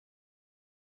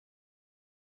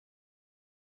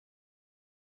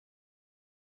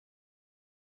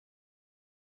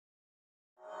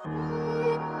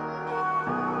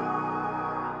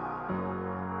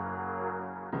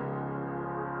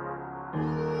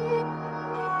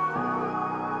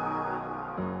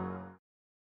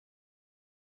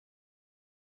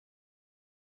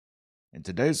In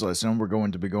today's lesson, we're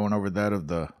going to be going over that of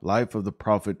the life of the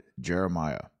prophet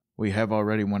Jeremiah. We have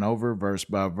already went over verse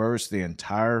by verse the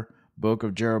entire book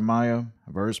of Jeremiah,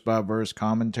 verse by verse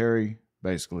commentary,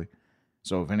 basically.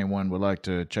 So if anyone would like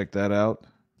to check that out,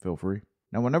 feel free.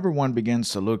 Now, whenever one begins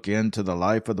to look into the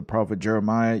life of the prophet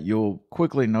Jeremiah, you'll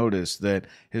quickly notice that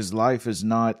his life is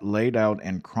not laid out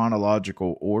in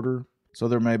chronological order. So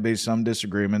there may be some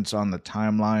disagreements on the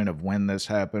timeline of when this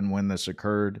happened, when this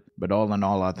occurred, but all in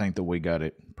all, I think that we got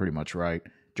it pretty much right.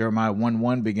 Jeremiah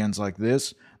 1:1 begins like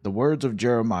this: "The words of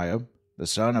Jeremiah, the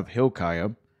son of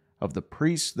Hilkiah, of the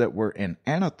priests that were in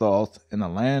Anathoth in the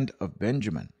land of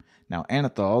Benjamin." Now,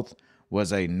 Anathoth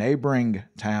was a neighboring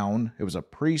town. It was a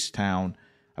priest town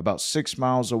about 6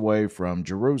 miles away from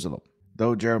Jerusalem.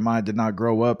 Though Jeremiah did not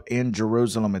grow up in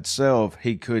Jerusalem itself,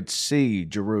 he could see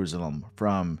Jerusalem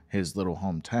from his little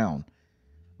hometown.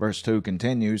 Verse 2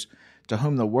 continues, "To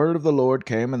whom the word of the Lord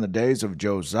came in the days of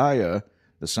Josiah,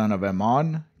 the son of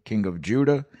Ammon, king of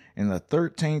Judah, in the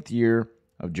 13th year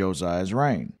of Josiah's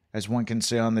reign." As one can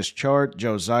see on this chart,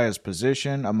 Josiah's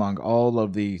position among all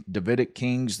of the Davidic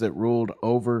kings that ruled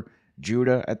over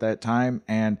Judah at that time,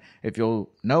 and if you'll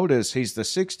notice, he's the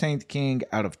 16th king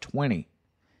out of 20.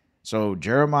 So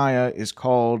Jeremiah is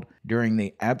called during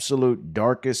the absolute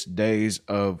darkest days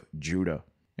of Judah.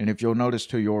 And if you'll notice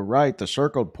to your right, the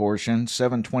circled portion,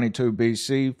 722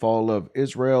 BC, fall of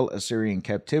Israel, Assyrian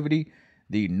captivity.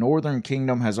 The northern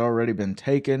kingdom has already been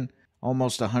taken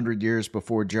almost 100 years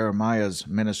before Jeremiah's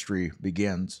ministry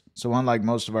begins. So unlike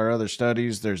most of our other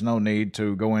studies, there's no need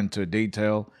to go into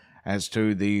detail as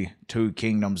to the two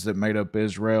kingdoms that made up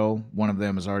Israel. One of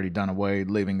them is already done away,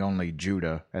 leaving only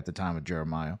Judah at the time of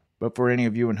Jeremiah. But for any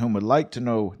of you in whom would like to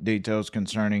know details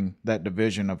concerning that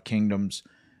division of kingdoms,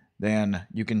 then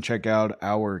you can check out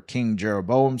our King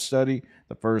Jeroboam study,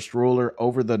 the first ruler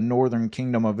over the northern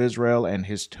kingdom of Israel and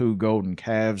his 2 golden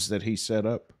calves that he set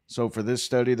up. So for this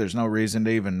study, there's no reason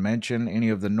to even mention any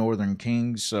of the northern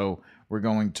kings, so we're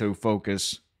going to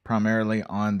focus primarily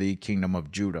on the kingdom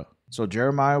of Judah. So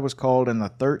Jeremiah was called in the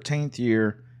 13th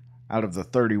year out of the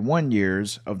 31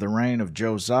 years of the reign of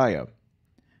Josiah.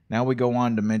 Now we go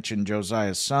on to mention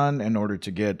Josiah's son in order to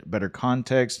get better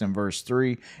context. In verse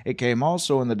 3, "It came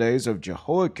also in the days of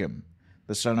Jehoiakim,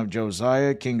 the son of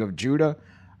Josiah, king of Judah,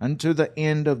 unto the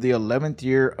end of the 11th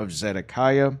year of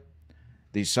Zedekiah,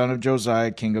 the son of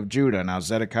Josiah, king of Judah." Now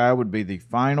Zedekiah would be the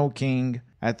final king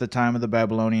at the time of the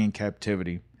Babylonian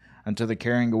captivity, unto the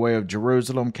carrying away of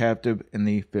Jerusalem captive in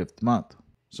the 5th month.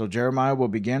 So Jeremiah will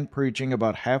begin preaching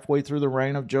about halfway through the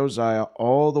reign of Josiah,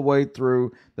 all the way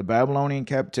through the Babylonian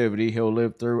captivity he'll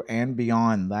live through and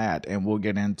beyond that, and we'll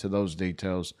get into those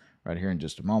details right here in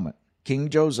just a moment. King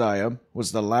Josiah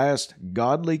was the last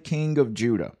godly king of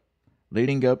Judah,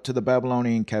 leading up to the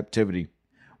Babylonian captivity,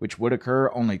 which would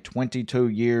occur only 22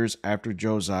 years after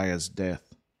Josiah's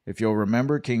death. If you'll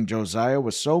remember, King Josiah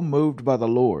was so moved by the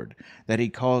Lord that he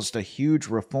caused a huge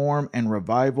reform and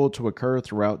revival to occur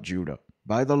throughout Judah,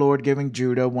 by the Lord giving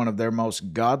Judah one of their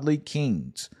most godly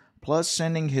kings, plus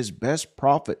sending his best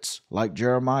prophets like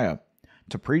Jeremiah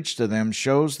to preach to them,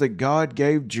 shows that God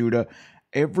gave Judah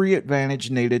every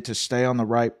advantage needed to stay on the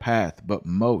right path, but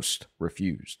most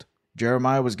refused.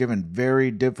 Jeremiah was given very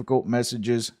difficult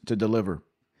messages to deliver,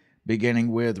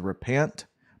 beginning with repent,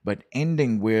 but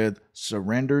ending with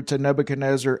surrender to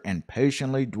Nebuchadnezzar and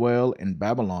patiently dwell in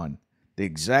Babylon, the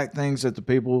exact things that the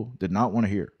people did not want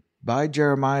to hear. By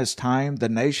Jeremiah's time, the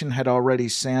nation had already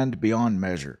sinned beyond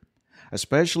measure,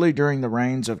 especially during the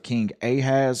reigns of King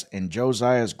Ahaz and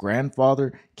Josiah's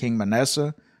grandfather, King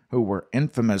Manasseh, who were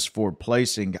infamous for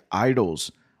placing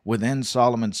idols within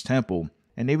Solomon's temple.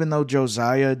 And even though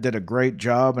Josiah did a great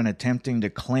job in attempting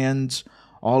to cleanse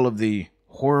all of the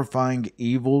horrifying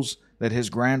evils that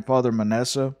his grandfather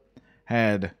Manasseh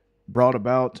had brought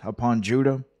about upon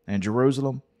Judah and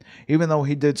Jerusalem, even though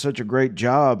he did such a great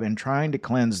job in trying to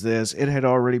cleanse this, it had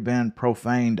already been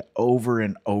profaned over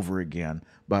and over again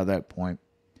by that point.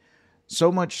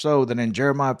 So much so that in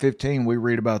Jeremiah 15 we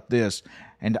read about this: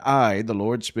 "And I, the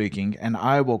Lord speaking, and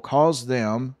I will cause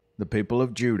them," the people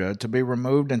of Judah, "to be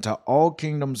removed into all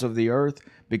kingdoms of the earth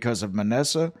because of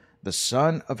Manasseh, the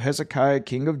son of Hezekiah,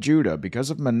 king of Judah, because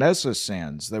of Manasseh's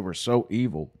sins, they were so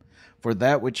evil, for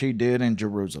that which he did in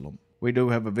Jerusalem." We do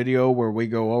have a video where we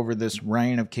go over this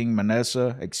reign of King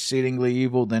Manasseh, exceedingly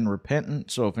evil, then repentant.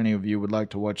 So if any of you would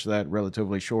like to watch that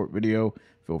relatively short video,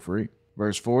 feel free.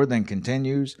 Verse 4 then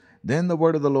continues, "Then the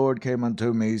word of the Lord came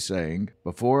unto me, saying,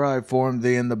 Before I formed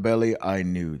thee in the belly, I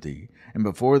knew thee. And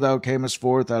before thou camest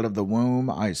forth out of the womb,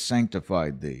 I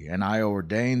sanctified thee, and I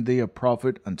ordained thee a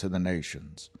prophet unto the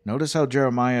nations." Notice how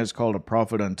Jeremiah is called a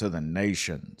prophet unto the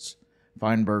nations.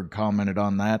 Feinberg commented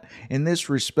on that. In this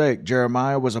respect,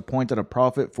 Jeremiah was appointed a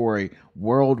prophet for a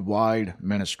worldwide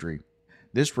ministry.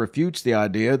 This refutes the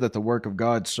idea that the work of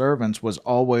God's servants was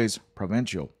always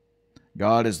provincial.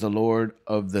 God is the Lord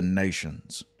of the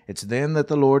nations. It's then that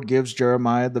the Lord gives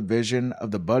Jeremiah the vision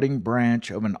of the budding branch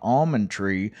of an almond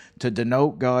tree to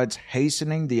denote God's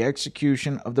hastening the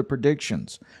execution of the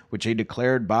predictions, which he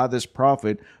declared by this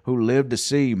prophet who lived to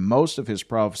see most of his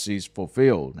prophecies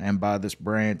fulfilled. And by this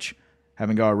branch,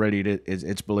 having already,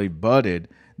 it's believed, budded,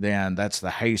 then that's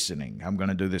the hastening. I'm going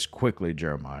to do this quickly,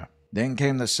 Jeremiah. Then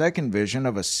came the second vision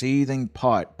of a seething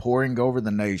pot pouring over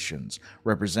the nations,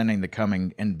 representing the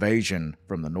coming invasion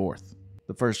from the north.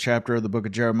 The first chapter of the book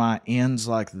of Jeremiah ends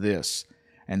like this: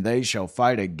 "And they shall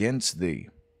fight against thee,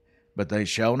 but they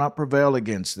shall not prevail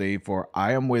against thee, for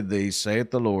I am with thee,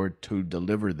 saith the Lord, to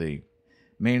deliver thee."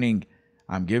 Meaning,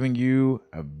 I'm giving you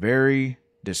a very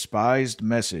despised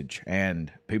message,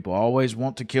 and people always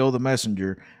want to kill the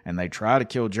messenger, and they try to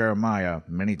kill Jeremiah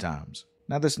many times.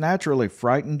 Now, this naturally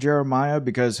frightened Jeremiah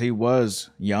because he was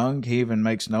young. He even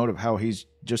makes note of how he's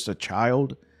just a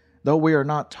child. Though we are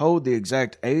not told the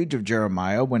exact age of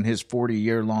Jeremiah when his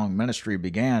 40-year-long ministry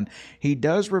began, he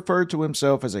does refer to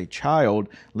himself as a child,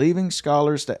 leaving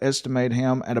scholars to estimate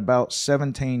him at about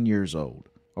 17 years old.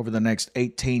 Over the next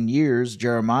 18 years,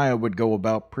 Jeremiah would go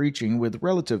about preaching with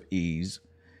relative ease,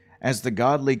 as the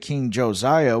godly King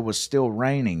Josiah was still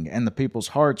reigning and the people's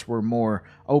hearts were more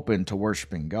open to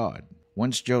worshiping God.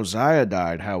 Once Josiah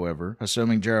died, however,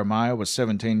 assuming Jeremiah was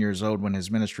 17 years old when his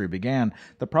ministry began,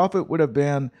 the prophet would have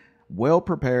been well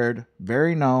prepared,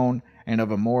 very known, and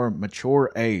of a more mature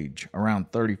age,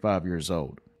 around 35 years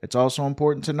old. It's also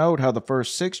important to note how the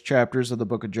first 6 chapters of the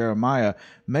book of Jeremiah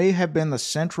may have been the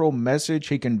central message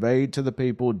he conveyed to the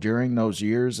people during those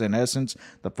years, in essence,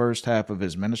 the first half of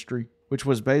his ministry, which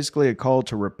was basically a call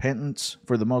to repentance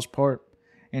for the most part.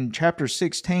 In chapter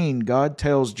 16, God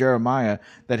tells Jeremiah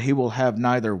that he will have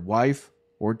neither wife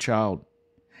or child,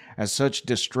 as such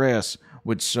distress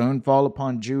would soon fall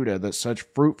upon Judah, that such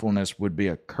fruitfulness would be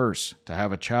a curse. To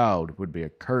have a child would be a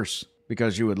curse,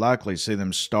 because you would likely see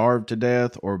them starve to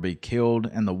death or be killed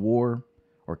in the war,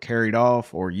 or carried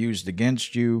off or used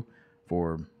against you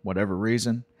for whatever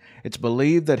reason. It's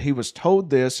believed that he was told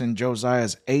this in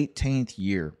Josiah's 18th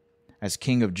year as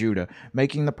king of Judah,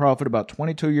 making the prophet about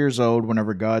 22 years old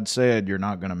whenever God said, "You're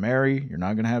not going to marry, you're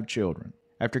not going to have children."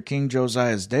 After King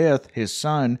Josiah's death, his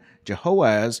son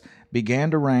Jehoaz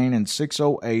began to reign in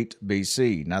 608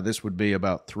 BC. Now, this would be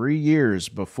about 3 years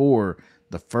before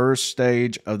the first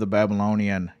stage of the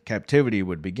Babylonian captivity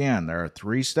would begin. There are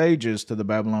 3 stages to the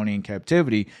Babylonian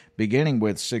captivity, beginning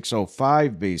with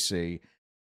 605 BC.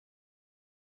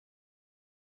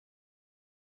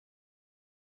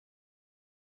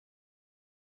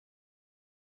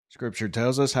 Scripture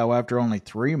tells us how after only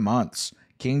 3 months,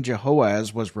 King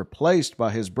Jehoaz was replaced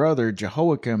by his brother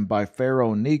Jehoiakim by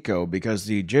Pharaoh Necho, because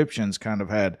the Egyptians kind of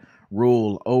had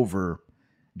rule over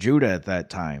Judah at that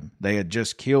time. They had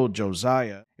just killed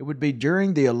Josiah. It would be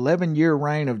during the 11-year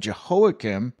reign of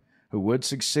Jehoiakim, who would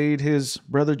succeed his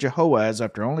brother Jehoaz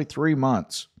after only 3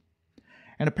 months.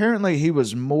 And apparently he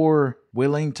was more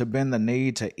willing to bend the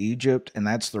knee to Egypt, and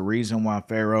that's the reason why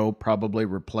Pharaoh probably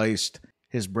replaced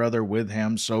his brother with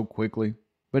him so quickly.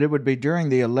 But it would be during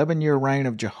the 11-year reign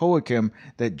of Jehoiakim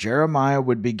that Jeremiah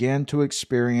would begin to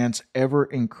experience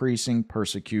ever-increasing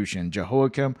persecution.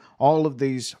 Jehoiakim, all of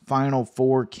these final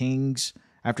 4 kings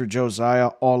after Josiah,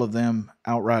 all of them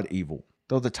outright evil.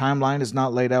 Though the timeline is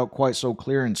not laid out quite so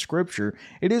clear in Scripture,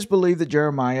 it is believed that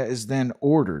Jeremiah is then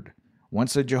ordered,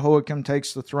 once that Jehoiakim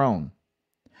takes the throne,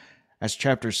 as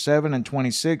chapters 7 and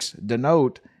 26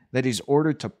 denote, that he's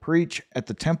ordered to preach at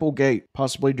the temple gate,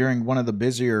 possibly during one of the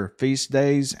busier feast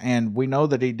days, and we know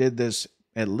that he did this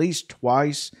at least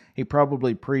twice. He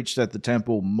probably preached at the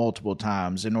temple multiple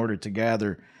times in order to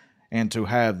gather and to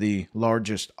have the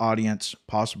largest audience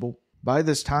possible. By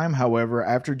this time, however,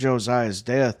 after Josiah's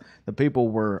death, the people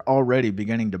were already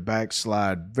beginning to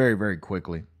backslide very, very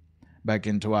quickly back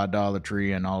into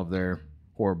idolatry and all of their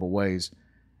horrible ways.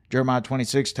 Jeremiah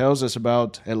 26 tells us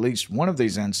about at least one of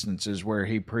these instances where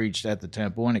he preached at the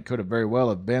temple, and it could have very well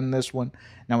have been this one.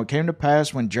 Now it came to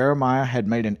pass, when Jeremiah had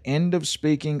made an end of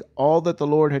speaking all that the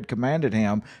Lord had commanded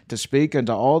him to speak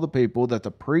unto all the people, that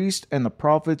the priests and the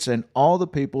prophets and all the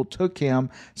people took him,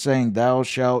 saying, Thou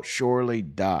shalt surely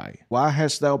die. Why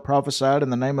hast thou prophesied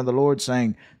in the name of the Lord,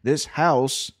 saying, This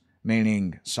house,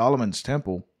 meaning Solomon's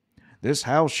temple, This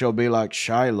house shall be like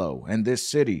Shiloh, and this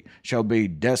city shall be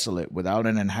desolate without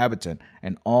an inhabitant.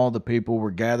 And all the people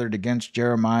were gathered against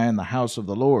Jeremiah in the house of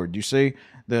the Lord. You see,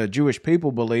 the Jewish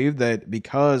people believed that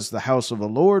because the house of the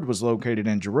Lord was located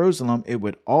in Jerusalem, it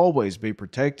would always be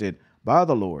protected by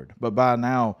the Lord. But by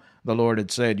now, the Lord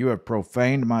had said, you have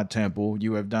profaned my temple,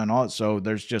 you have done all. So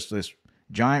there's just this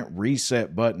giant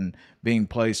reset button being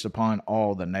placed upon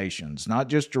all the nations, not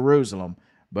just Jerusalem,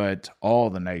 but all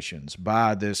the nations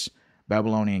by this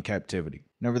Babylonian captivity.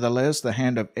 Nevertheless, the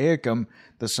hand of Ahikam,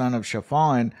 the son of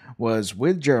Shaphan, was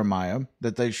with Jeremiah,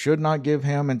 that they should not give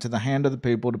him into the hand of the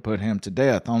people to put him to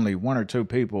death. Only one or two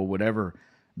people would ever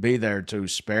be there to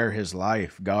spare his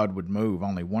life. God would move.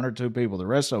 Only one or two people. The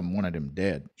rest of them wanted him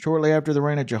dead. Shortly after the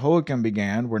reign of Jehoiakim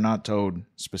began, we're not told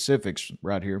specifics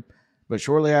right here, but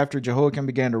shortly after Jehoiakim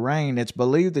began to reign, it's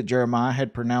believed that Jeremiah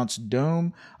had pronounced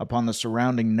doom upon the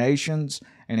surrounding nations,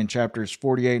 and in chapters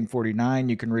 48 and 49,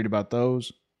 you can read about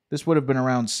those. This would have been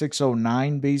around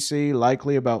 609 BC,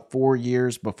 likely about 4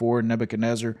 years before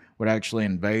Nebuchadnezzar would actually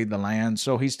invade the land.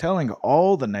 So he's telling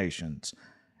all the nations,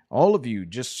 all of you,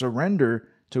 just surrender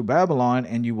to Babylon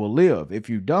and you will live. If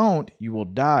you don't, you will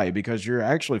die, because you're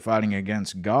actually fighting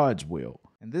against God's will.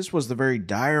 And this was the very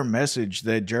dire message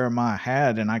that Jeremiah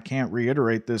had, and I can't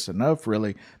reiterate this enough,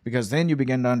 really, because then you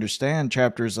begin to understand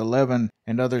chapters 11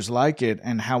 and others like it,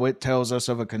 and how it tells us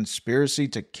of a conspiracy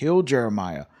to kill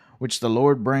Jeremiah, which the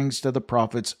Lord brings to the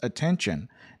prophet's attention.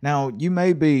 Now, you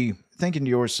may be thinking to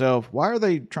yourself, why are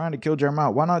they trying to kill Jeremiah?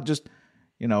 Why not just,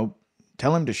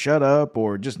 tell him to shut up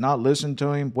or just not listen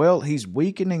to him? Well, he's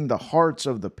weakening the hearts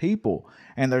of the people,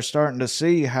 and they're starting to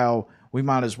see how we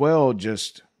might as well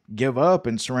just give up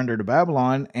and surrender to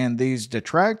Babylon. And these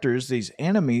detractors, these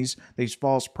enemies, these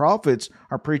false prophets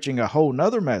are preaching a whole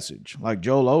nother message, like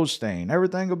Joel Osteen.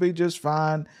 Everything will be just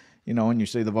fine. And you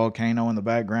see the volcano in the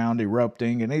background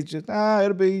erupting, and he's just,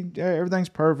 everything's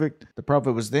perfect. The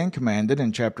prophet was then commanded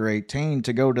in chapter 18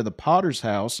 to go to the potter's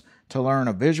house to learn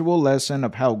a visual lesson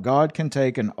of how God can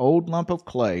take an old lump of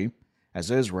clay,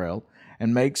 as Israel,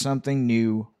 and make something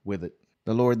new with it.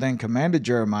 The Lord then commanded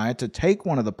Jeremiah to take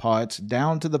one of the pots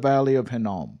down to the valley of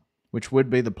Hinnom, which would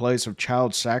be the place of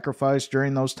child sacrifice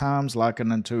during those times,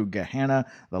 likened unto Gehenna,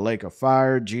 the lake of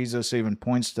fire. Jesus even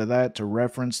points to that to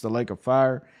reference the lake of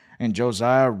fire. And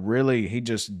Josiah he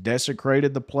just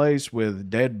desecrated the place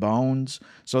with dead bones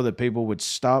so that people would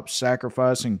stop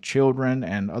sacrificing children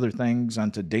and other things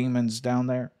unto demons down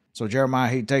there. So Jeremiah,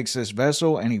 he takes this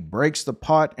vessel and he breaks the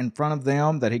pot in front of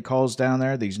them that he calls down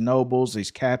there, these nobles,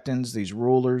 these captains, these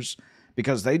rulers,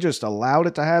 because they just allowed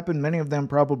it to happen. Many of them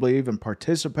probably even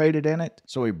participated in it.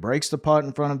 So he breaks the pot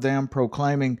in front of them,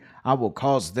 proclaiming, I will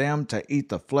cause them to eat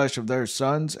the flesh of their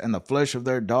sons and the flesh of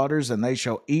their daughters, and they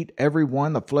shall eat every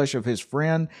one the flesh of his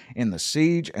friend in the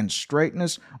siege and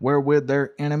straitness wherewith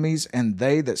their enemies and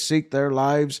they that seek their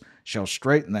lives shall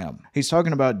straiten them. He's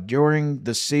talking about during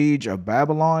the siege of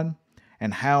Babylon,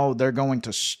 and how they're going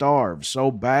to starve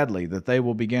so badly that they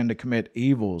will begin to commit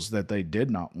evils that they did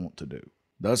not want to do.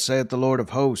 Thus saith the Lord of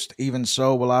hosts, even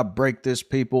so will I break this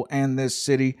people and this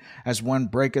city, as one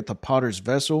breaketh a potter's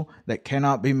vessel that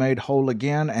cannot be made whole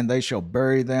again, and they shall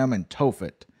bury them in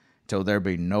Tophet, till there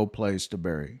be no place to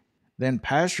bury. Then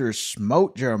Pashur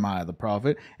smote Jeremiah the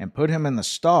prophet, and put him in the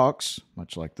stocks,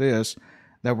 much like this,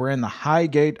 that were in the high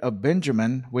gate of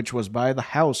Benjamin, which was by the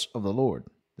house of the Lord.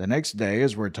 The next day,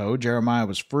 as we're told, Jeremiah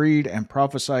was freed and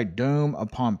prophesied doom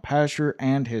upon Pashur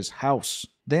and his house.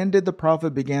 Then did the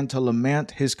prophet begin to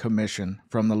lament his commission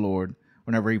from the Lord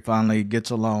whenever he finally gets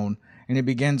alone, and he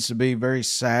begins to be very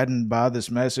saddened by this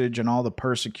message and all the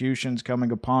persecutions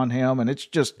coming upon him, and it's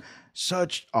just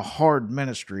such a hard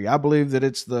ministry. I believe that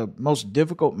it's the most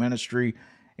difficult ministry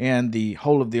in the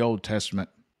whole of the Old Testament.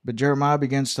 But Jeremiah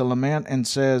begins to lament and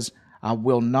says, I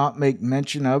will not make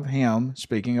mention of him,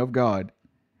 speaking of God,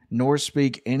 nor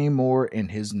speak any more in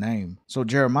his name. So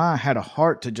Jeremiah had a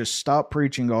heart to just stop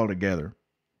preaching altogether,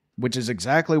 which is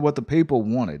exactly what the people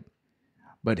wanted.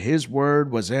 But his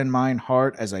word was in mine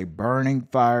heart as a burning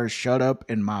fire shut up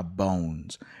in my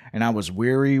bones, and I was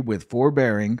weary with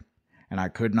forbearing, and I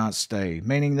could not stay,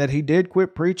 meaning that he did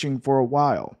quit preaching for a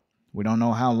while. We don't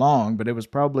know how long, but it was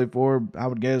probably for, I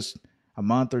would guess, a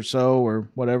month or so or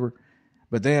whatever.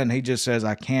 But then he just says,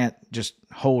 I can't just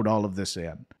hold all of this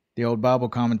in. The old Bible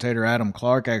commentator Adam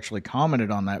Clarke actually commented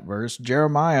on that verse.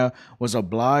 Jeremiah was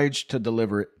obliged to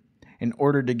deliver it in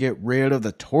order to get rid of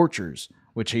the tortures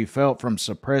which he felt from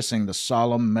suppressing the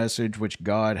solemn message which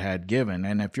God had given.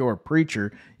 And if you're a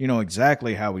preacher, you know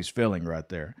exactly how he's feeling right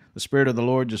there. The Spirit of the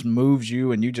Lord just moves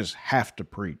you, and you just have to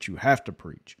preach. You have to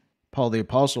preach. Paul the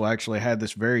Apostle actually had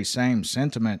this very same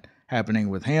sentiment happening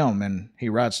with him. And he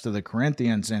writes to the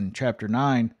Corinthians in chapter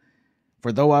 9,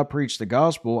 "For though I preach the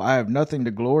gospel, I have nothing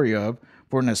to glory of,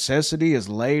 for necessity is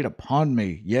laid upon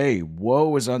me. Yea,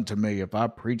 woe is unto me if I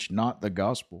preach not the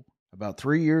gospel." About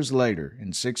 3 years later,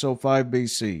 in 605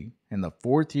 BC, in the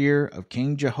 4th year of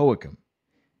King Jehoiakim,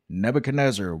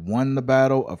 Nebuchadnezzar won the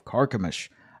battle of Carchemish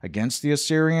against the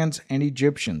Assyrians and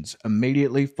Egyptians,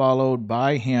 immediately followed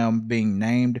by him being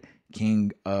named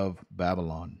King of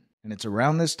Babylon. And it's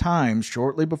around this time,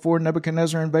 shortly before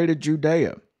Nebuchadnezzar invaded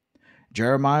Judea,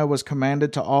 Jeremiah was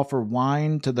commanded to offer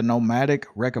wine to the nomadic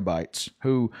Rechabites,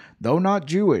 who, though not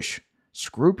Jewish,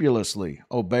 scrupulously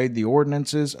obeyed the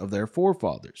ordinances of their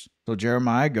forefathers. So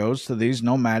Jeremiah goes to these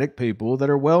nomadic people that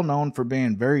are well known for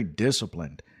being very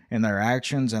disciplined in their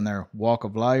actions and their walk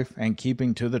of life and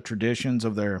keeping to the traditions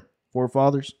of their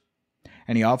forefathers.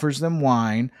 And he offers them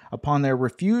wine. Upon their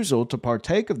refusal to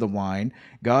partake of the wine,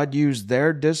 God used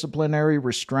their disciplinary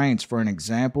restraints for an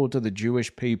example to the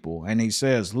Jewish people. And he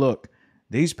says, look,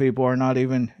 these people are not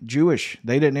even Jewish.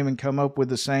 They didn't even come up with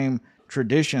the same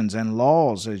traditions and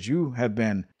laws as you have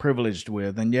been privileged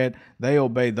with, and yet they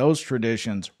obey those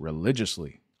traditions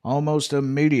religiously. Almost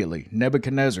immediately,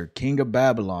 Nebuchadnezzar, king of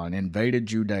Babylon, invaded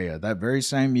Judea that very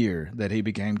same year that he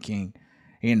became king.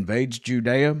 He invades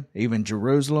Judea, even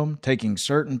Jerusalem, taking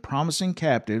certain promising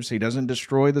captives. He doesn't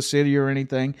destroy the city or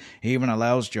anything. He even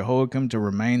allows Jehoiakim to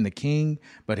remain the king,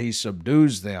 but he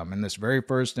subdues them in this very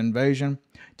first invasion,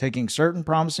 taking certain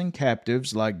promising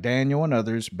captives like Daniel and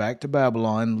others back to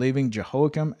Babylon, leaving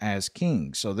Jehoiakim as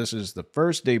king. So this is the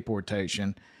first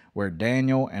deportation where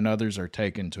Daniel and others are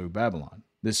taken to Babylon.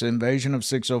 This invasion of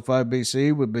 605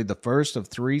 BC would be the first of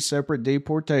 3 separate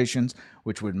deportations,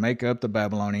 which would make up the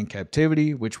Babylonian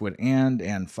captivity, which would end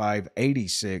in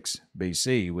 586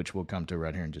 BC, which we'll come to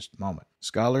right here in just a moment.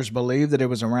 Scholars believe that it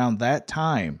was around that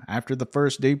time, after the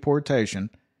first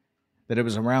deportation, that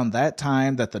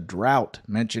the drought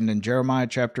mentioned in Jeremiah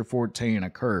chapter 14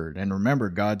 occurred. And remember,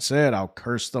 God said, I'll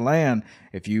curse the land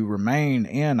if you remain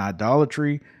in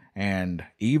idolatry and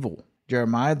evil.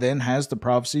 Jeremiah then has the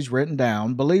prophecies written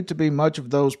down, believed to be much of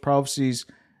those prophecies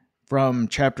from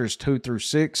chapters 2 through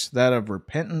 6, that of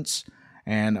repentance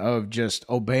and of just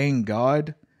obeying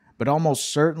God, but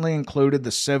almost certainly included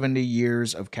the 70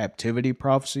 years of captivity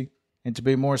prophecy. And to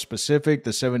be more specific,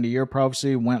 the 70-year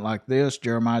prophecy went like this,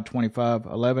 Jeremiah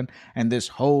 25:11, "And this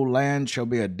whole land shall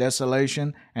be a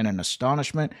desolation and an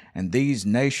astonishment, and these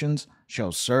nations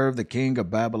shall serve the king of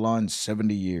Babylon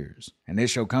 70 years. And it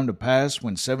shall come to pass,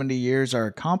 when 70 years are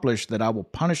accomplished, that I will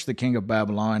punish the king of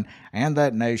Babylon and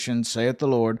that nation, saith the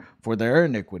Lord, for their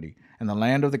iniquity, and the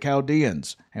land of the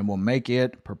Chaldeans, and will make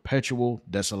it perpetual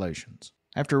desolations."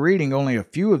 After reading only a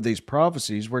few of these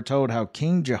prophecies, we're told how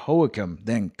King Jehoiakim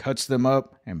then cuts them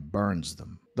up and burns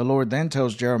them. The Lord then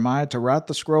tells Jeremiah to write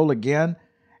the scroll again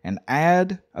and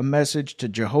add a message to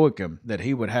Jehoiakim that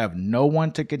he would have no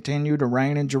one to continue to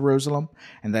reign in Jerusalem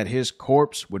and that his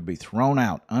corpse would be thrown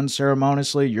out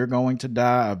unceremoniously. You're going to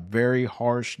die a very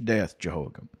harsh death,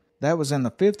 Jehoiakim. That was in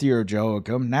the 5th year of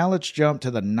Jehoiakim. Now let's jump to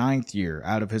the 9th year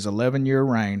out of his 11-year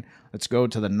reign. Let's go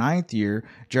to the 9th year.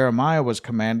 Jeremiah was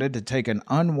commanded to take an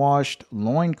unwashed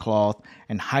loincloth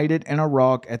and hide it in a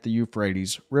rock at the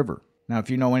Euphrates River. Now,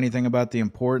 if you know anything about the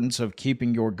importance of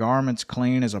keeping your garments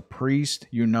clean as a priest,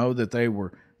 you know that they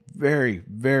were very,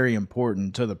 very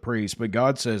important to the priest. But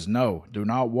God says, no, do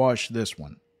not wash this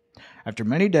one. After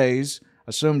many days,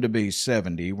 assumed to be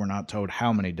 70, we're not told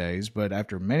how many days, but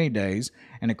after many days,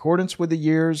 in accordance with the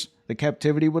years the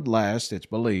captivity would last, it's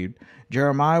believed,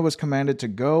 Jeremiah was commanded to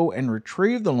go and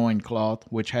retrieve the loincloth,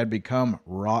 which had become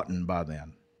rotten by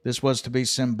then. This was to be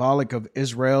symbolic of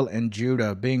Israel and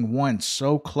Judah being once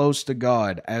so close to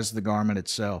God as the garment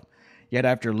itself. Yet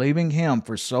after leaving him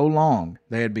for so long,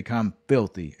 they had become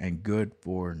filthy and good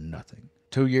for nothing.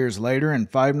 2 years later, in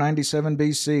 597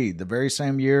 BC, the very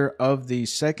same year of the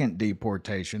second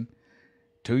deportation,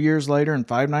 2 years later, in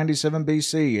 597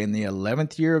 BC, in the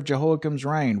 11th year of Jehoiakim's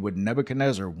reign, would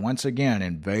Nebuchadnezzar once again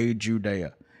invade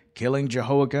Judea, killing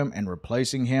Jehoiakim and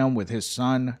replacing him with his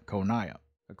son Coniah.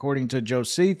 According to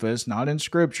Josephus, not in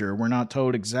Scripture, we're not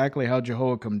told exactly how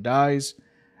Jehoiakim dies,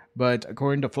 but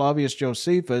according to Flavius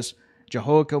Josephus,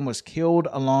 Jehoiakim was killed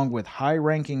along with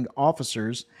high-ranking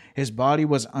officers. His body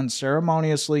was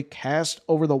unceremoniously cast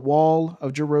over the wall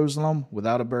of Jerusalem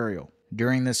without a burial.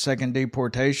 During this second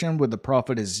deportation, would the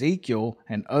prophet Ezekiel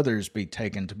and others be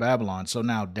taken to Babylon? So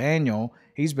now Daniel,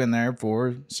 he's been there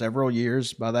for several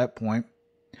years by that point,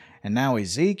 and now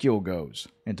Ezekiel goes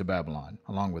into Babylon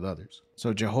along with others.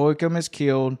 So Jehoiakim is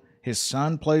killed, his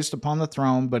son placed upon the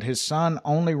throne, but his son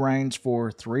only reigns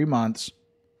for 3 months.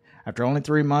 After only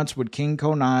 3 months would King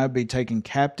Coniah be taken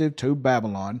captive to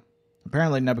Babylon.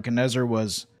 Apparently Nebuchadnezzar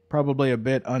was probably a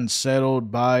bit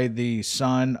unsettled by the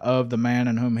son of the man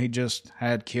in whom he just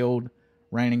had killed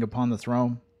reigning upon the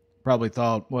throne. Probably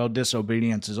thought, well,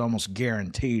 disobedience is almost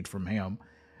guaranteed from him.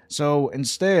 So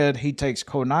instead, he takes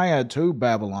Coniah to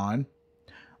Babylon,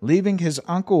 leaving his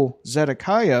uncle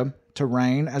Zedekiah to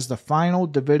reign as the final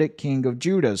Davidic king of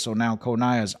Judah. So now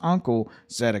Coniah's uncle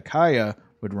Zedekiah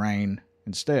would reign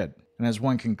instead. And as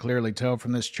one can clearly tell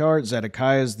from this chart,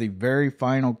 Zedekiah is the very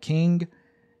final king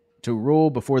to rule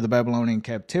before the Babylonian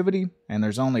captivity, and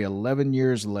there's only 11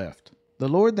 years left. The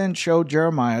Lord then showed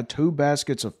Jeremiah 2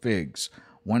 baskets of figs,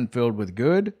 one filled with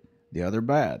good, the other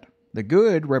bad. The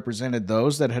good represented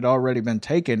those that had already been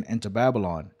taken into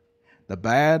Babylon. The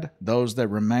bad, those that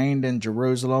remained in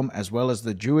Jerusalem, as well as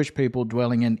the Jewish people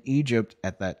dwelling in Egypt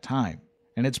at that time.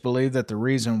 And it's believed that the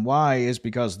reason why is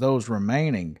because those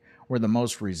remaining were the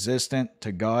most resistant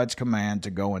to God's command to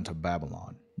go into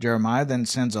Babylon. Jeremiah then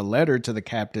sends a letter to the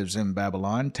captives in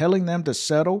Babylon, telling them to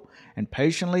settle and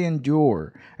patiently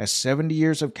endure, as 70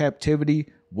 years of captivity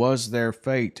was their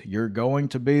fate. You're going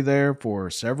to be there for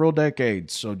several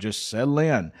decades, so just settle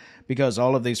in, because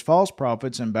all of these false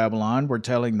prophets in Babylon were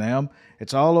telling them,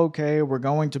 it's all okay, we're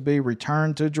going to be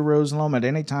returned to Jerusalem at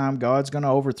any time. God's going to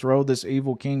overthrow this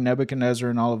evil king Nebuchadnezzar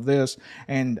and all of this.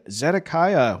 And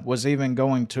Zedekiah was even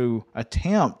going to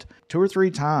attempt 2 or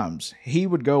 3 times. He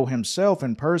would go himself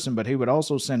in person, but he would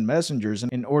also send messengers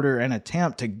in order and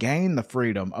attempt to gain the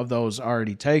freedom of those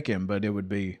already taken, but it would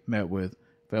be met with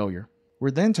failure.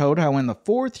 We're then told how in the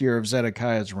 4th year of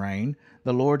Zedekiah's reign,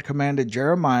 the Lord commanded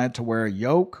Jeremiah to wear a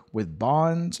yoke with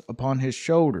bonds upon his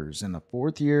shoulders in the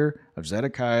 4th year of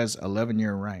Zedekiah's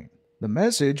 11-year reign. The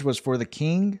message was for the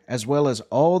king, as well as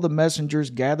all the messengers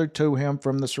gathered to him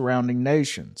from the surrounding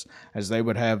nations, as they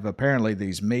would have apparently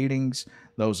these meetings.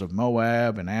 Those of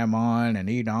Moab and Ammon and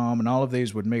Edom and all of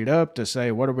these would meet up to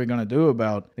say, what are we going to do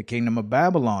about the kingdom of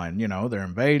Babylon? You know, they're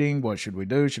invading. What should we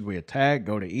do? Should we attack?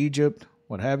 Go to Egypt?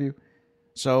 What have you?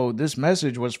 So this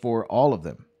message was for all of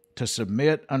them, to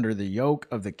submit under the yoke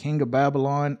of the king of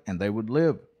Babylon, and they would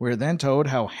live. We are then told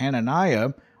how Hananiah,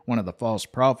 one of the false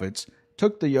prophets,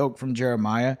 took the yoke from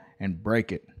Jeremiah and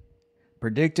brake it,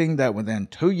 predicting that within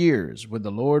 2 years would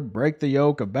the Lord break the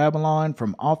yoke of Babylon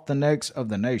from off the necks of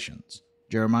the nations.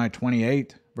 Jeremiah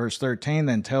 28, verse 13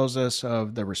 then tells us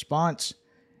of the response.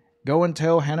 Go and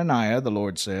tell Hananiah, the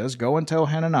Lord says, go and tell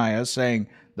Hananiah, saying,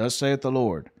 Thus saith the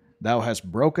Lord, Thou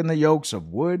hast broken the yokes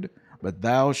of wood, but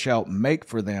thou shalt make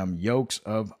for them yokes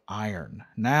of iron.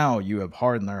 Now you have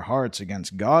hardened their hearts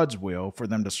against God's will for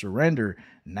them to surrender.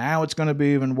 Now it's going to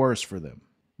be even worse for them.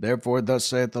 Therefore, thus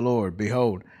saith the Lord,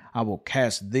 Behold, I will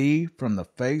cast thee from the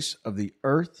face of the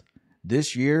earth.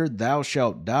 This year thou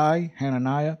shalt die,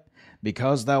 Hananiah,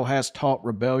 because thou hast taught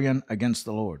rebellion against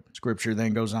the Lord. Scripture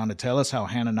then goes on to tell us how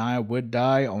Hananiah would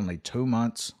die only 2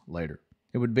 months later.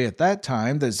 It would be at that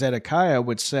time that Zedekiah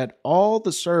would set all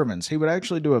the servants. He would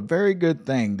actually do a very good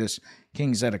thing, this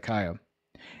King Zedekiah.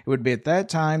 It would be at that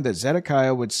time that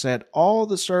Zedekiah would set all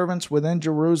the servants within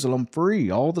Jerusalem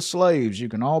free, all the slaves. You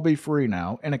can all be free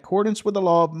now, in accordance with the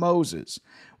law of Moses,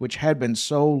 which had been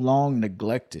so long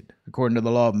neglected. According to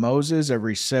the law of Moses,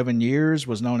 every 7 years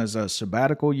was known as a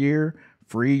sabbatical year.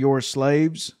 Free your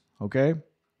slaves, okay?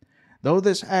 Though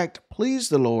this act pleased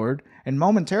the Lord and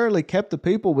momentarily kept the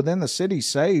people within the city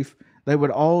safe, they would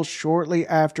all shortly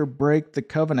after break the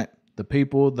covenant. The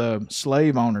people, the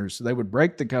slave owners, they would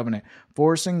break the covenant,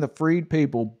 forcing the freed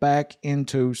people back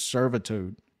into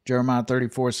servitude. Jeremiah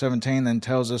 34:17 then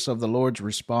tells us of the Lord's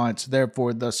response.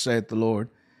 Therefore, thus saith the Lord,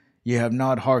 Ye have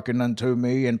not hearkened unto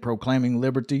me in proclaiming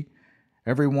liberty,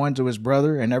 every one to his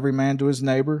brother and every man to his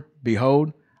neighbor.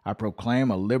 Behold, I proclaim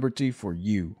a liberty for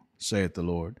you, saith the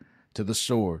Lord, to the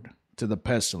sword, to the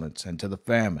pestilence, and to the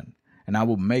famine. And I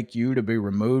will make you to be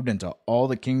removed into all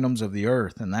the kingdoms of the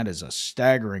earth. And that is a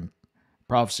staggering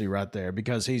prophecy right there,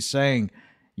 because he's saying,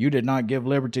 you did not give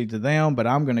liberty to them, but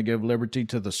I'm going to give liberty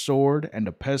to the sword and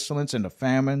to pestilence and to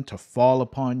famine to fall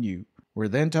upon you. We're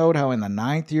then told how in the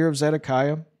 9th year of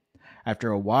Zedekiah,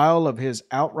 after a while of his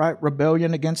outright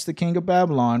rebellion against the king of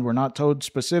Babylon, we're not told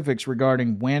specifics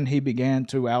regarding when he began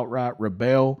to outright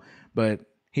rebel, but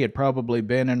he had probably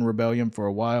been in rebellion for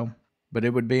a while. But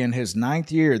it would be in his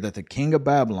 9th year that the king of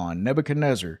Babylon,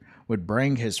 Nebuchadnezzar, would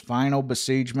bring his final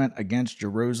besiegement against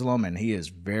Jerusalem, and he is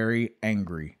very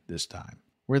angry this time.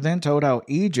 We're then told how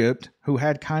Egypt, who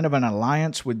had kind of an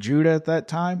alliance with Judah at that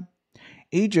time,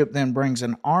 Egypt then brings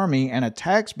an army and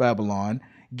attacks Babylon,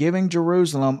 giving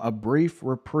Jerusalem a brief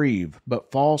reprieve,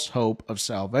 but false hope of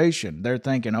salvation. They're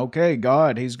thinking, okay,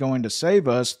 God, he's going to save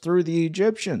us through the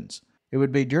Egyptians. It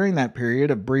would be during that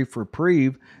period of brief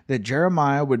reprieve that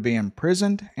Jeremiah would be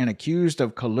imprisoned and accused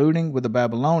of colluding with the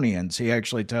Babylonians. He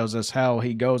actually tells us how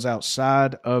he goes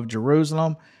outside of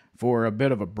Jerusalem for a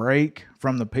bit of a break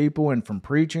from the people and from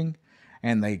preaching,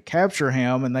 and they capture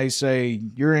him and they say,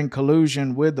 "You're in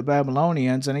collusion with the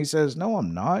Babylonians," and he says, "No,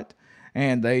 I'm not,"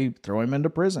 and they throw him into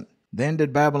prison. Then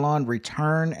did Babylon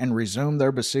return and resume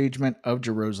their besiegement of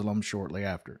Jerusalem shortly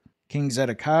after. King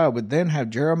Zedekiah would then have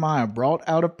Jeremiah brought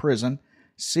out of prison,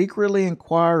 secretly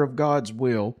inquire of God's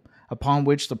will, upon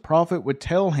which the prophet would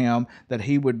tell him that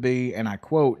he would be, and I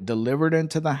quote, "delivered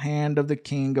into the hand of the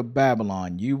king of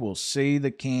Babylon. You will see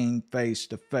the king face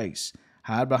to face.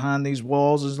 Hide behind these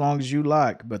walls as long as you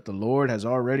like, but the Lord has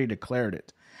already declared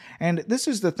it." And this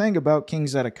is the thing about King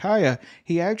Zedekiah.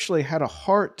 He actually had a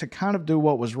heart to kind of do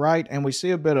what was right, and we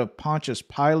see a bit of Pontius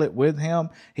Pilate with him.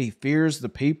 He fears the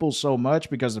people so much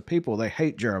because the people, they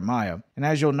hate Jeremiah. And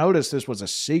as you'll notice, this was a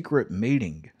secret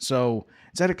meeting. So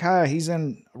Zedekiah, he's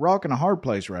in a rock and a hard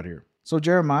place right here. So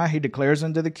Jeremiah, he declares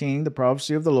unto the king the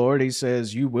prophecy of the Lord. He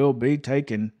says, "You will be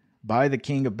taken by the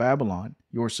king of Babylon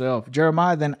yourself."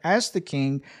 Jeremiah then asks the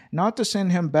king not to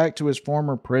send him back to his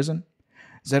former prison.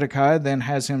 Zedekiah then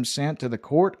has him sent to the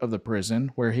court of the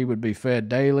prison, where he would be fed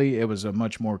daily. It was a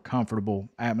much more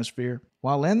comfortable atmosphere.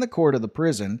 While in the court of the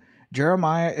prison,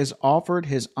 Jeremiah is offered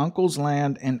his uncle's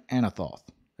land in Anathoth.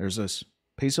 There's this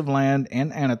piece of land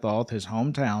in Anathoth, his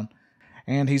hometown,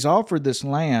 and he's offered this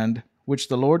land which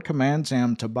the Lord commands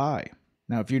him to buy.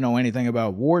 Now, if you know anything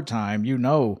about wartime, you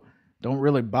know don't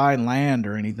really buy land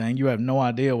or anything. You have no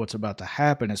idea what's about to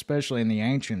happen, especially in the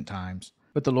ancient times.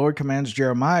 But the Lord commands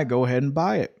Jeremiah, go ahead and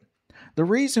buy it. The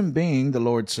reason being, the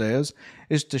Lord says,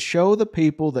 is to show the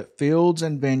people that fields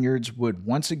and vineyards would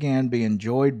once again be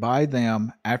enjoyed by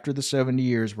them after the 70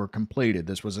 years were completed.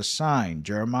 This was a sign.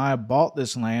 Jeremiah bought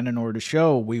this land in order to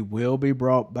show we will be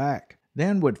brought back.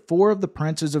 Then would 4 of the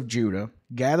princes of Judah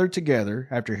gather together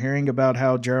after hearing about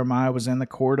how Jeremiah was in the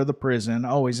court of the prison.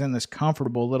 Oh, he's in this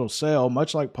comfortable little cell,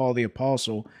 much like Paul the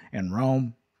Apostle in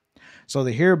Rome. So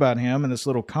they hear about him in this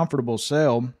little comfortable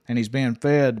cell, and he's being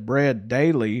fed bread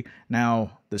daily.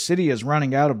 Now, the city is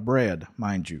running out of bread,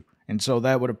 mind you. And so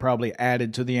that would have probably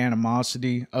added to the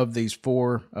animosity of these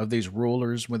 4 of these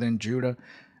rulers within Judah.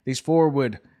 These 4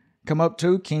 would come up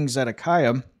to King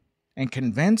Zedekiah and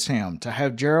convince him to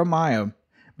have Jeremiah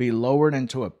be lowered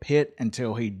into a pit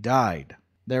until he died.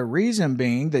 Their reason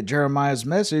being that Jeremiah's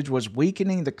message was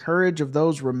weakening the courage of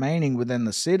those remaining within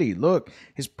the city. Look,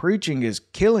 his preaching is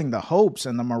killing the hopes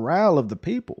and the morale of the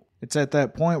people. It's at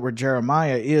that point where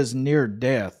Jeremiah is near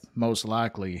death, most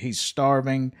likely. He's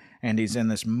starving, and he's in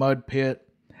this mud pit.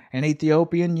 An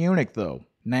Ethiopian eunuch, though,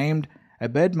 named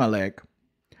Ebed-Melech,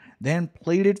 then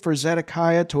pleaded for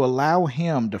Zedekiah to allow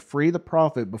him to free the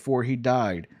prophet before he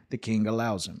died. The king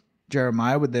allows him.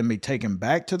 Jeremiah would then be taken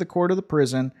back to the court of the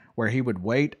prison, where he would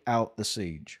wait out the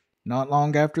siege. Not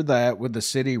long after that would the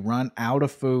city run out of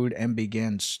food and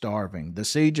begin starving. The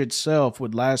siege itself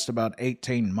would last about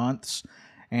 18 months,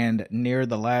 and near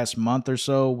the last month or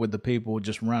so would the people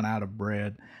just run out of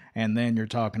bread. And then you're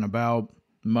talking about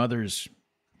mothers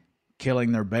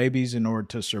killing their babies in order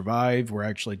to survive. We're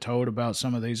actually told about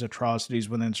some of these atrocities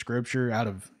within Scripture out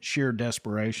of sheer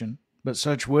desperation. But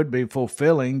such would be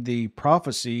fulfilling the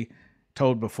prophecy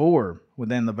told before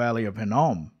within the valley of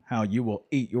Hinnom, how you will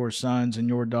eat your sons and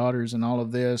your daughters and all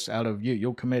of this out of you.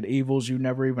 You'll commit evils you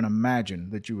never even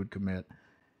imagined that you would commit.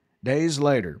 Days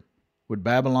later, would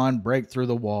Babylon break through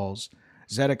the walls.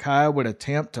 Zedekiah would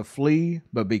attempt to flee,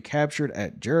 but be captured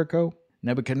at Jericho.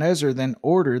 Nebuchadnezzar then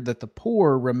ordered that the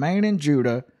poor remain in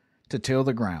Judah to till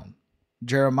the ground.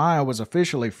 Jeremiah was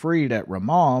officially freed at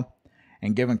Ramah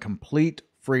and given complete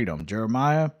freedom.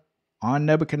 Jeremiah, on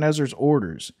Nebuchadnezzar's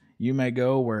orders, you may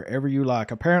go wherever you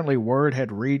like. Apparently, word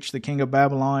had reached the king of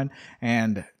Babylon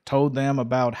and told them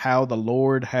about how the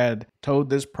Lord had told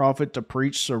this prophet to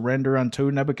preach surrender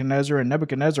unto Nebuchadnezzar. And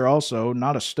Nebuchadnezzar also,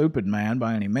 not a stupid man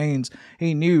by any means,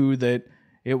 he knew that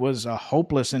it was a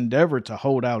hopeless endeavor to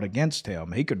hold out against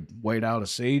him. He could wait out a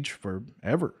siege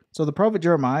forever. So the prophet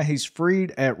Jeremiah, he's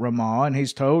freed at Ramah, and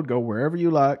he's told, go wherever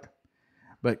you like.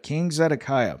 But King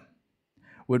Zedekiah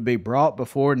would be brought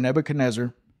before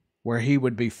Nebuchadnezzar, where he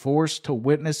would be forced to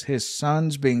witness his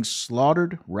sons being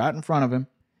slaughtered right in front of him,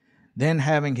 then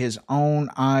having his own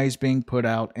eyes being put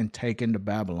out and taken to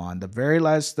Babylon. The very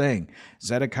last thing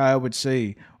Zedekiah would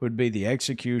see would be the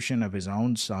execution of his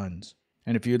own sons.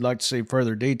 And if you'd like to see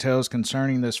further details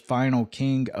concerning this final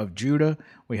king of Judah,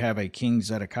 we have a King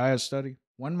Zedekiah study.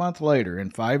 1 month later, in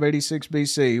 586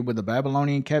 BC, would the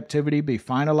Babylonian captivity be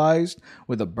finalized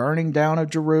with the burning down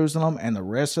of Jerusalem and the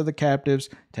rest of the captives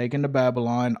taken to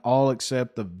Babylon, all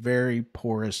except the very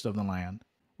poorest of the land.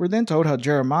 We're then told how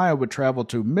Jeremiah would travel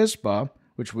to Mizpah,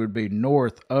 which would be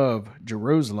north of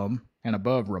Jerusalem and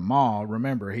above Ramah.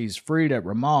 Remember, he's freed at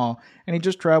Ramah, and he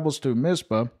just travels to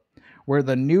Mizpah, where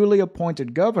the newly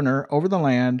appointed governor over the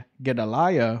land,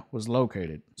 Gedaliah, was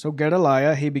located. So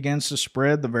Gedaliah, he begins to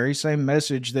spread the very same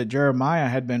message that Jeremiah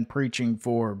had been preaching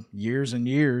for years and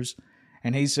years.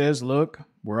 And he says, look,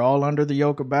 we're all under the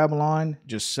yoke of Babylon.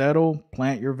 Just settle,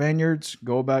 plant your vineyards,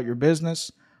 go about your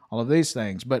business, all of these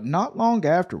things. But not long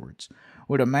afterwards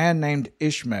would a man named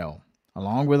Ishmael,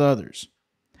 along with others.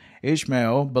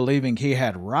 Ishmael, believing he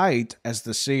had right as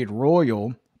the seed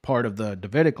royal, part of the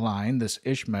Davidic line, this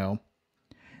Ishmael,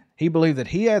 he believed that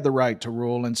he had the right to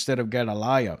rule instead of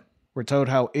Gedaliah. We're told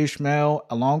how Ishmael,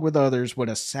 along with others, would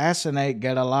assassinate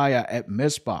Gedaliah at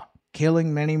Mizpah,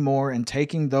 killing many more and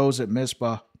taking those at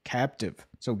Mizpah captive.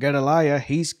 So Gedaliah,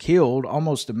 he's killed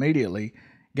almost immediately.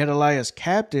 Gedaliah's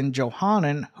captain,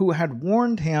 Johanan, who had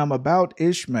warned him about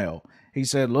Ishmael, he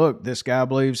said, look, this guy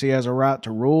believes he has a right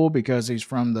to rule because he's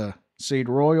from the seed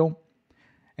royal.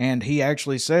 And he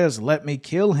actually says, let me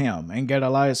kill him. And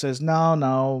Gedaliah says,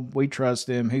 no, we trust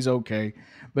him. He's okay.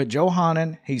 But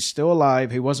Johanan, he's still alive.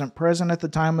 He wasn't present at the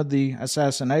time of the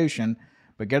assassination.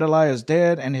 But Gedaliah is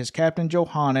dead, and his captain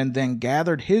Johanan then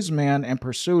gathered his men and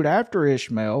pursued after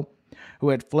Ishmael, who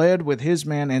had fled with his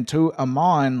men into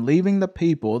Ammon, leaving the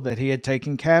people that he had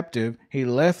taken captive. He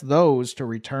left those to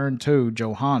return to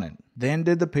Johanan. Then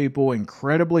did the people,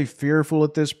 incredibly fearful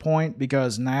at this point,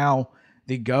 because now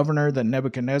the governor that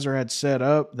Nebuchadnezzar had set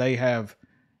up, they have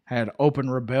had open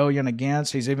rebellion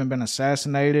against. He's even been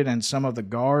assassinated, and some of the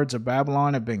guards of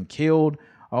Babylon have been killed.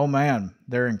 Oh man,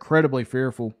 they're incredibly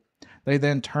fearful. They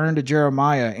then turned to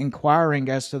Jeremiah, inquiring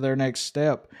as to their next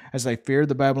step, as they feared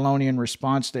the Babylonian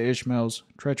response to Ishmael's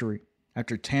treachery.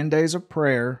 After 10 days of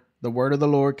prayer, the word of the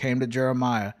Lord came to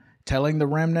Jeremiah, telling the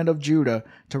remnant of Judah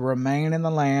to remain in the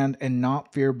land and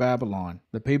not fear Babylon.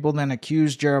 The people then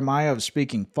accused Jeremiah of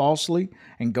speaking falsely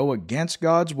and go against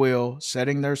God's will,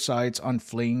 setting their sights on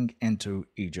fleeing into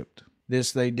Egypt.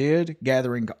 This they did,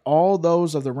 gathering all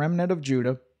those of the remnant of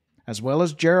Judah, as well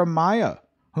as Jeremiah,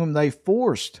 whom they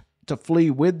forced to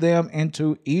flee with them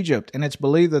into Egypt. And it's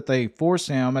believed that they forced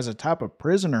him as a type of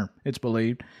prisoner, it's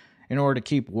believed, in order to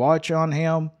keep watch on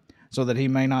him, so that he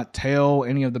may not tell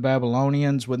any of the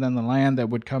Babylonians within the land that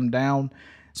would come down,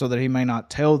 so that he may not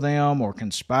tell them or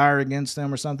conspire against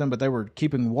them or something. But they were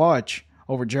keeping watch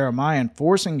over Jeremiah and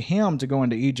forcing him to go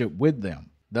into Egypt with them,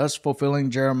 thus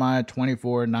fulfilling Jeremiah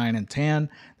 24:9 and 10,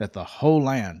 that the whole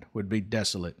land would be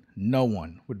desolate. No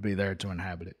one would be there to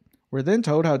inhabit it. We're then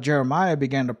told how Jeremiah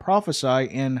began to prophesy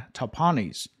in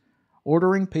Tahpanhes,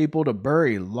 ordering people to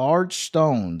bury large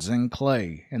stones in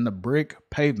clay in the brick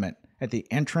pavement at the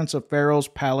entrance of Pharaoh's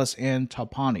palace in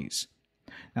Tahpanhes.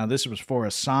 Now this was for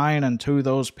a sign unto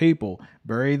those people.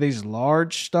 Bury these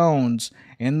large stones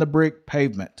in the brick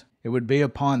pavement. It would be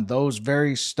upon those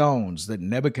very stones that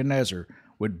Nebuchadnezzar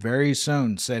would very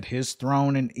soon set his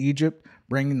throne in Egypt,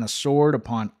 bringing the sword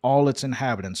upon all its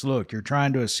inhabitants. Look, you're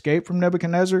trying to escape from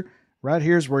Nebuchadnezzar? Right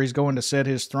here's where he's going to set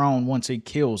his throne once he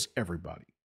kills everybody.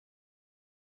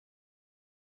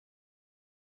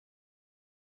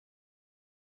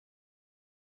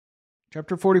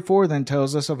 Chapter 44 then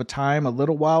tells us of a time a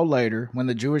little while later when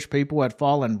the Jewish people had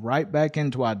fallen right back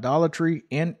into idolatry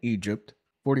in Egypt.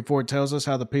 44 tells us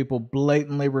how the people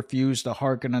blatantly refused to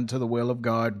hearken unto the will of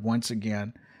God once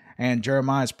again. And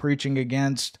Jeremiah is preaching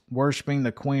against worshiping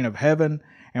the Queen of Heaven.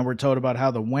 And we're told about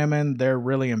how the women, they're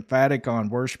really emphatic on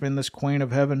worshiping this Queen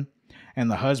of Heaven.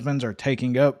 And the husbands are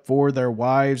taking up for their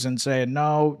wives and saying,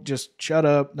 no, just shut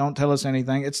up, don't tell us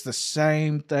anything. It's the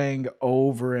same thing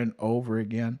over and over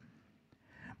again.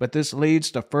 But this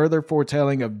leads to further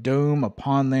foretelling of doom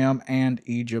upon them and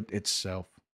Egypt itself.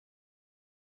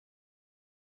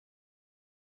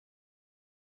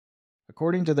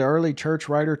 According to the early church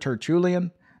writer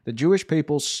Tertullian, the Jewish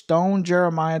people stoned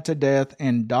Jeremiah to death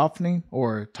in Daphne,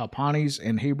 or Tahpanhes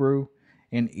in Hebrew,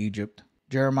 in Egypt.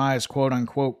 Jeremiah's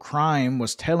quote-unquote crime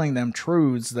was telling them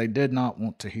truths they did not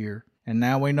want to hear. And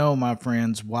now we know, my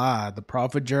friends, why the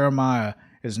prophet Jeremiah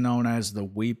is known as the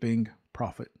weeping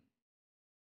prophet.